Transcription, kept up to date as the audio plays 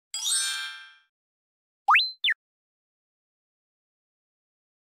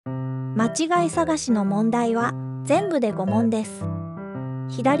間違い探しの問題は全部で5問です。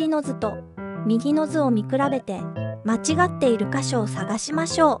左の図と右の図を見比べて間違っている箇所を探しま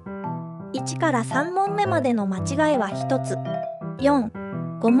しょう。1から3問目までの間違いは1つ。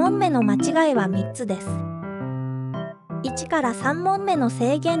4、5問目の間違いは3つです。1から3問目の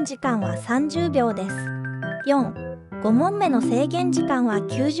制限時間は30秒です。4、5問目の制限時間は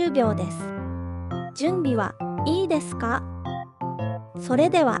90秒です。準備はいいですか？それ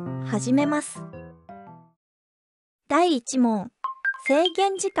では始めます。第1問、制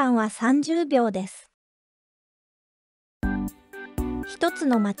限時間は30秒です。1つ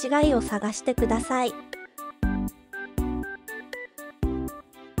の間違いを探してください。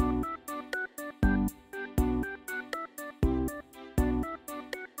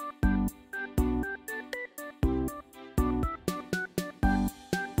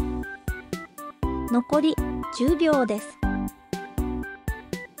残り10秒です。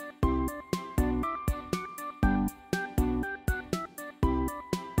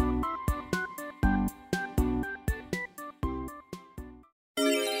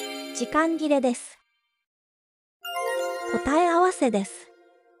時間切れです。答え合わせです。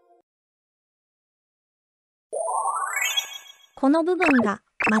この部分が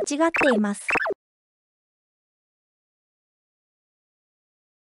間違っています。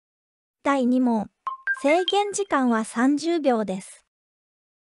第2問、制限時間は30秒です。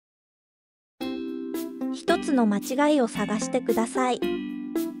一つの間違いを探してください。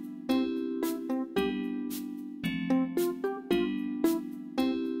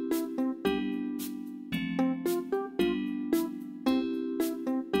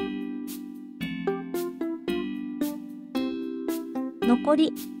残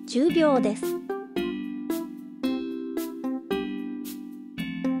り10秒です。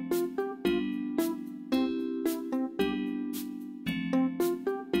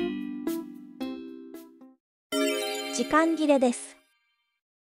時間切れです。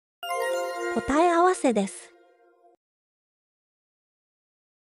答え合わせです。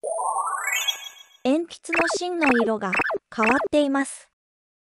鉛筆の芯の色が変わっています。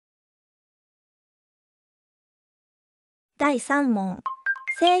第3問、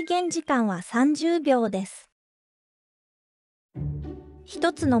制限時間は30秒です。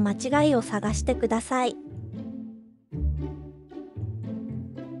一つの間違いを探してください。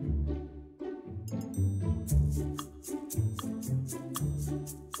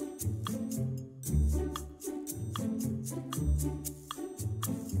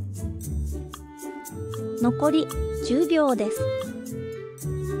残り10秒です。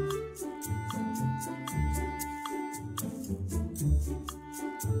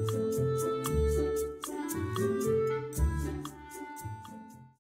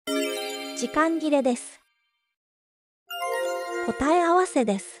時間切れです。答え合わせ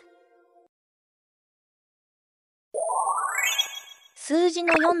です。数字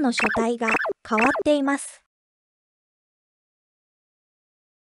の4の書体が変わっています。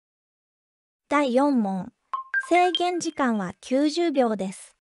第4問、制限時間は90秒で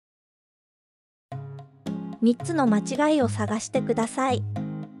す。3つの間違いを探してください。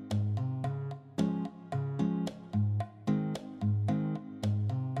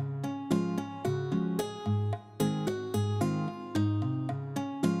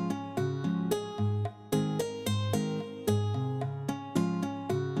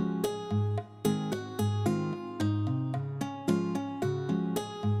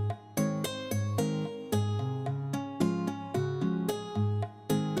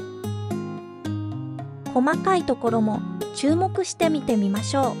細かいところも注目して見てみま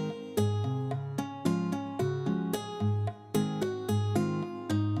しょう。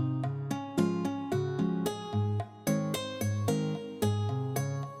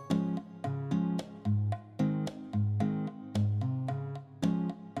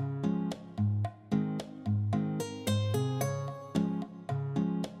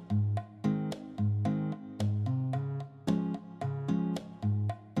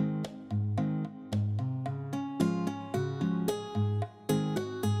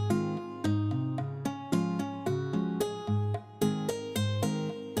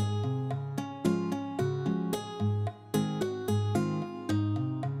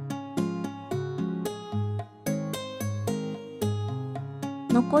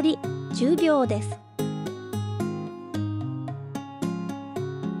残り10秒です。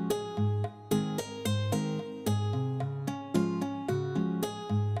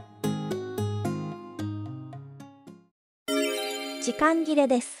時間切れ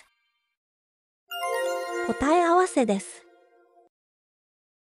です。答え合わせです。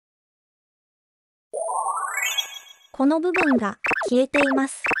この部分が消えていま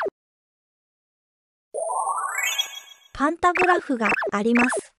す。パンタグラフがありま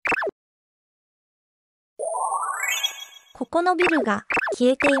す。ここのビルが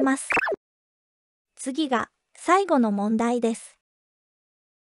消えています。次が最後の問題です。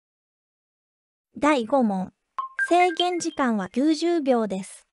第5問。制限時間は90秒で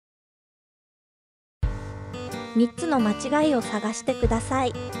す。3つの間違いを探してくださ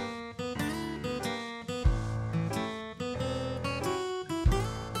い。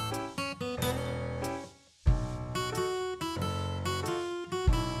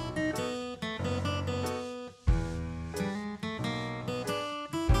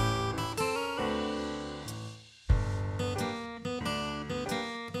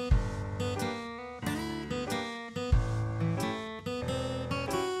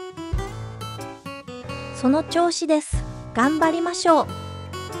その調子です。頑張りましょう。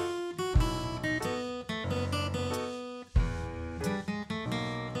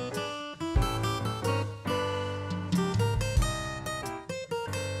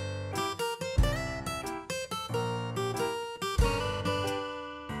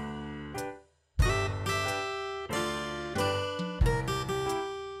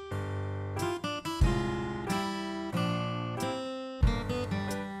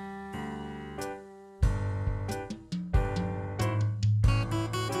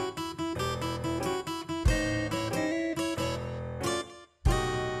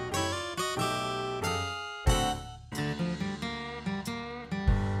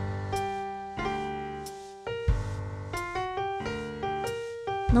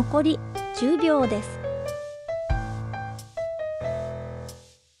残り10秒です。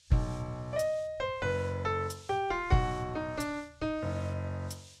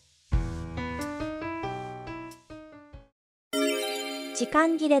時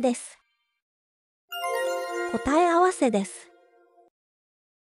間切れです。答え合わせです。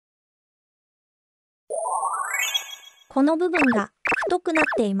この部分が太くなっ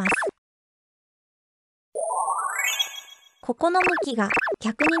ています。ここの向きが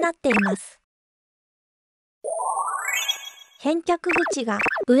逆になっています。返却口が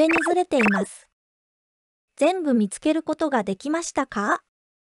上にずれています。全部見つけることができましたか？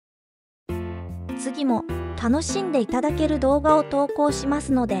次も楽しんでいただける動画を投稿しま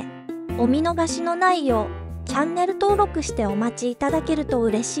すので、お見逃しのないようチャンネル登録してお待ちいただけると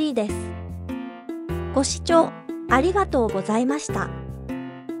嬉しいです。ご視聴ありがとうございました。